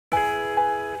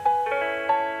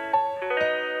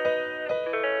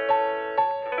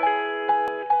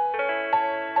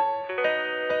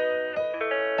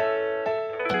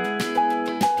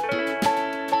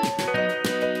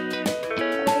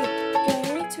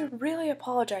really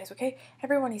apologize, okay?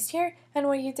 Everyone is here, and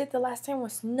what you did the last time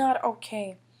was not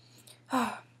okay.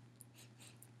 Oh,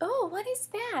 what is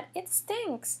that? It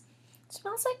stinks. It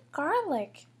smells like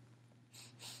garlic.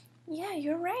 Yeah,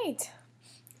 you're right.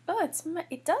 Oh,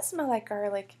 it does smell like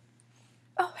garlic.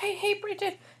 Oh, hey,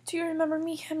 Brigitte. Do you remember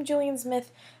me? I'm Julian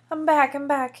Smith. I'm back.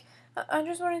 I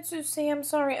just wanted to say I'm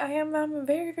sorry. I'm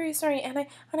very, very sorry. And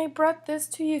I brought this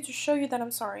to you to show you that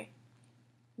I'm sorry.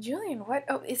 Julian, what?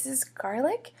 Oh, is this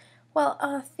garlic?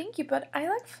 Well, thank you, but I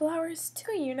like flowers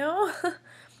too, you know?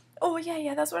 Oh,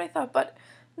 yeah, that's what I thought. But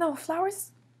no,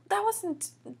 flowers, that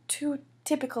wasn't too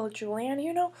typical Julian,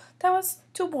 you know? That was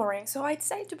too boring. So I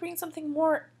decided to bring something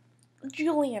more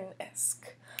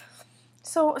Julian-esque.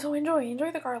 So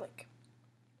enjoy the garlic.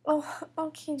 Oh,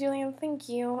 okay, Julian, thank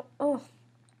you. Oh,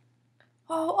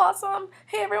 awesome.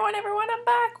 Hey, everyone, I'm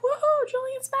back. Woohoo,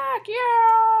 Julian's back.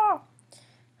 Yeah.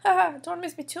 Haha, don't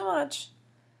miss me too much.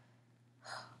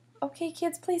 Okay,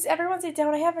 kids, please, everyone sit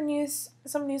down. I have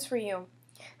some news for you.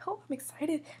 Oh, I'm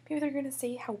excited. Maybe they're going to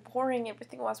say how boring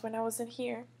everything was when I wasn't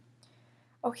here.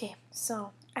 Okay,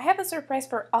 so I have a surprise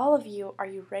for all of you. Are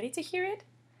you ready to hear it?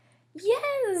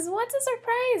 Yes! What's a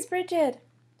surprise, Brigitte?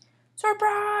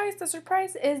 Surprise! The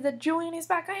surprise is that Julian is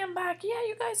back. I am back. Yeah,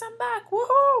 you guys, I'm back.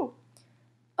 Woohoo!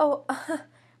 Oh,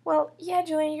 well, yeah,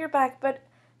 Julian, you're back, but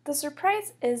the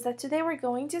surprise is that today we're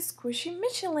going to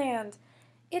Squishy-Mishy-Land.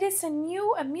 It is a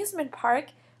new amusement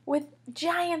park with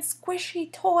giant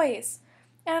squishy toys.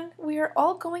 And we are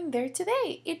all going there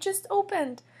today. It just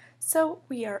opened. So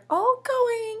we are all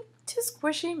going to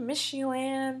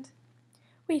Squishy-Mishy-Land.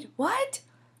 Wait, what?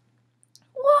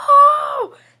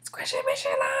 Whoa!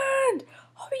 Squishy-Mishy-Land!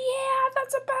 Oh yeah,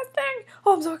 that's the best thing!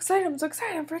 Oh, I'm so excited, I'm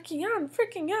freaking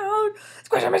out!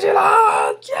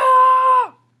 Squishy-Mishy-Land!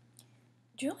 Yeah!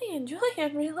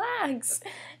 Julian, relax.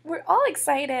 We're all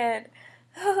excited.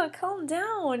 Calm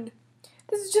down.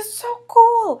 This is just so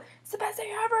cool. It's the best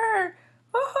day ever.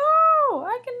 Woohoo!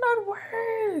 I cannot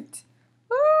wait.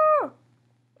 Woo!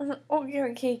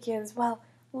 Okay, kids. Well,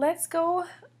 let's go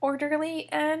orderly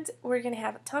and we're gonna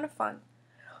have a ton of fun.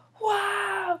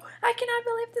 Wow! I cannot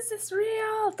believe this is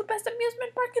real! The best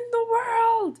amusement park in the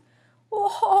world!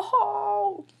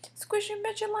 Whoa!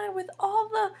 Squishy-Mishy-Land with all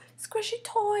the squishy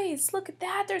toys. Look at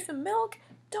that. There's a milk,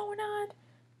 donut,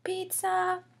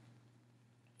 pizza.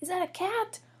 Is that a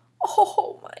cat?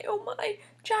 Oh my.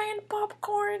 Giant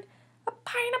popcorn, a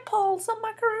pineapple, some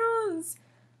macaroons.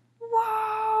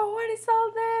 Wow, what is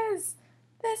all this?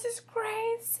 This is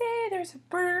crazy. There's a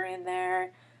burger in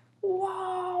there.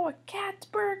 Wow, a cat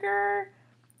burger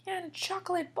and a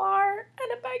chocolate bar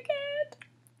and a baguette.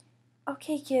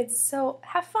 Okay, kids, so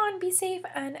have fun, be safe,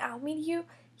 and I'll meet you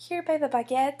here by the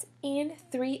baguette in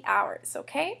 3 hours,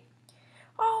 okay?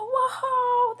 Oh,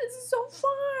 wow, this is so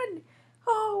fun.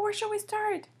 Oh, where shall we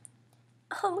start?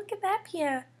 Oh, look at that,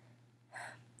 Pia.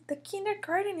 The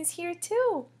kindergarten is here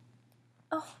too.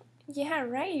 Oh, yeah,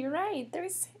 right, you're right.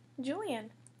 There's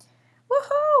Julian.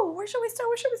 Woohoo! Where shall we start?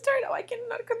 Oh, I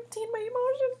cannot contain my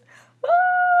emotions.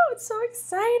 Oh, it's so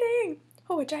exciting.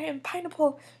 Oh, a giant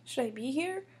pineapple. Should I be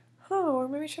here? Oh, or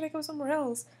maybe should I go somewhere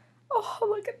else? Oh,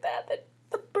 look at that.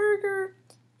 The burger.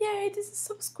 Yay, this is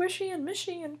so squishy and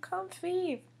mishy and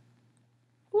comfy.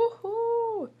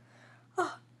 Woohoo!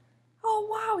 Oh,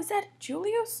 wow, is that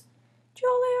Julius?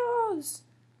 Julius!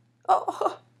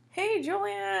 Oh, hey,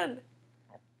 Julian.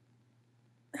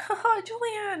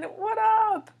 Julian, what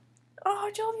up?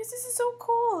 Oh, Julius, this is so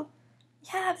cool.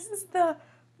 Yeah, this is the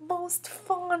most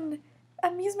fun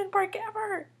amusement park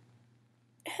ever.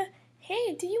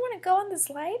 Hey, do you want to go on the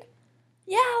slide?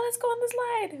 Yeah, let's go on the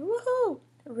slide. Woohoo!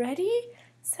 Ready,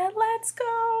 set, let's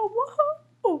go.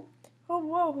 Woohoo! Oh,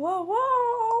 whoa.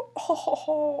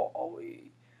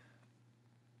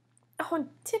 Oh,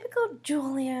 typical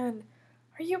Julian.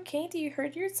 Are you okay? Do you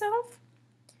hurt yourself?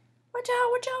 Watch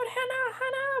out, Hannah,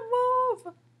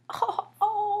 move.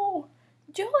 Oh,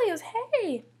 Julius,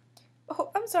 hey.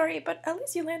 Oh, I'm sorry, but at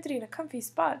least you landed in a comfy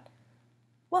spot.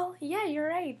 Well, yeah, you're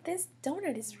right. This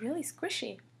donut is really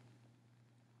squishy.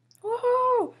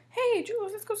 Woohoo! Hey,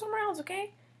 Julius, let's go somewhere else,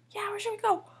 okay? Yeah, where should we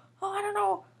go? Oh, I don't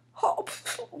know. Oh,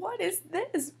 what is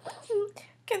this?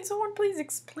 Can someone please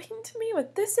explain to me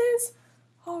what this is?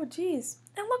 Oh, geez.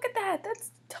 And look at that.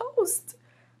 That's toast.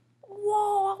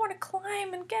 Whoa, I want to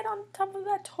climb and get on top of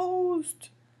that toast.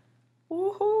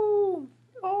 Woohoo!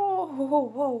 Oh,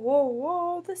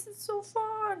 whoa. This is so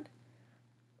fun.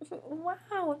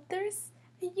 Wow, there's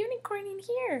a unicorn in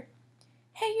here.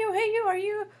 Hey you, are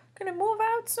you gonna move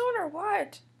out soon or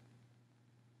what?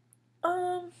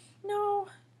 No.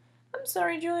 I'm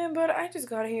sorry, Julian, but I just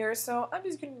got here, so I'm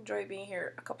just gonna enjoy being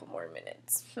here a couple more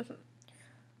minutes.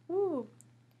 Ooh.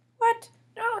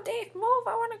 move.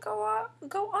 I want to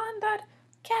go on that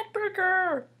cat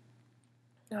burger.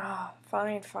 Ah,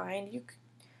 fine, fine.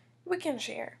 We can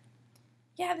share.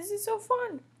 Yeah, this is so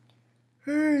fun.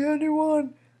 Hey,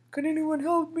 anyone? Can anyone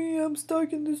help me? I'm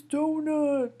stuck in this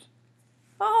donut.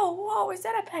 Oh, whoa, is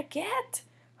that a baguette?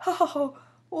 Oh,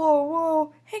 whoa,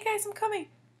 whoa. Hey guys, I'm coming.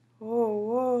 Whoa,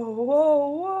 whoa,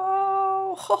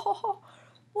 whoa, whoa.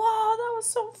 Wow, that was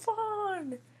so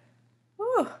fun.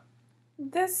 Ooh,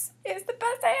 this is the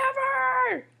best day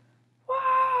ever.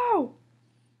 Wow.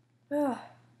 Ugh.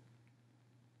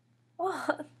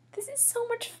 Wow, this is so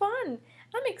much fun.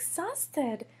 I'm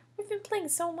exhausted. We've been playing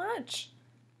so much.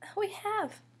 We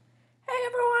have. Hey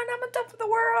everyone, I'm on top of the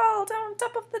world. I'm on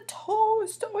top of the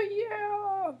toast. Oh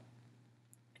yeah.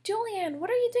 Julian, what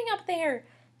are you doing up there?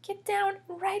 Get down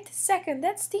right this second.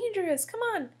 That's dangerous. Come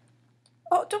on.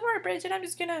 Oh, don't worry, Brigitte. I'm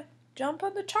just gonna jump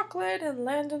on the chocolate and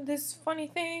land on this funny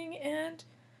thing and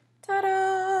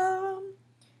ta-da!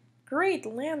 Great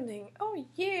landing. Oh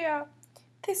yeah.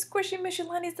 This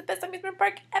Squishy-Mishy-Land is the best amusement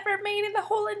park ever made in the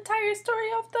whole entire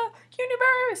story of the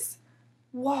universe.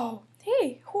 Whoa.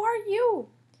 Hey, who are you?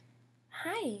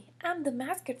 Hi, I'm the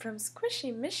mascot from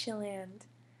Squishy-Mishy-Land.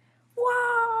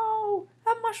 Wow,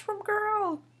 a mushroom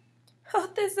girl. Oh,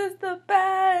 this is the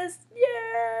best.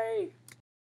 Yay.